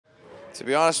To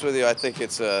be honest with you, I think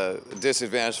it's a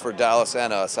disadvantage for Dallas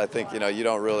and us. I think, you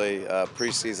don't really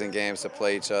preseason games to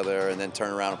play each other and then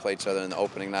turn around and play each other in the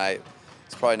opening night.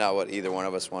 It's probably not what either one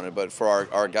of us wanted. But for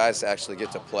our guys to actually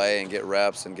get to play and get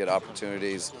reps and get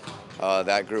opportunities,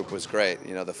 that group was great.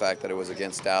 The fact that it was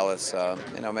against Dallas,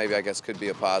 maybe I guess could be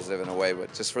a positive in a way,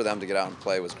 but just for them to get out and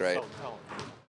play was great.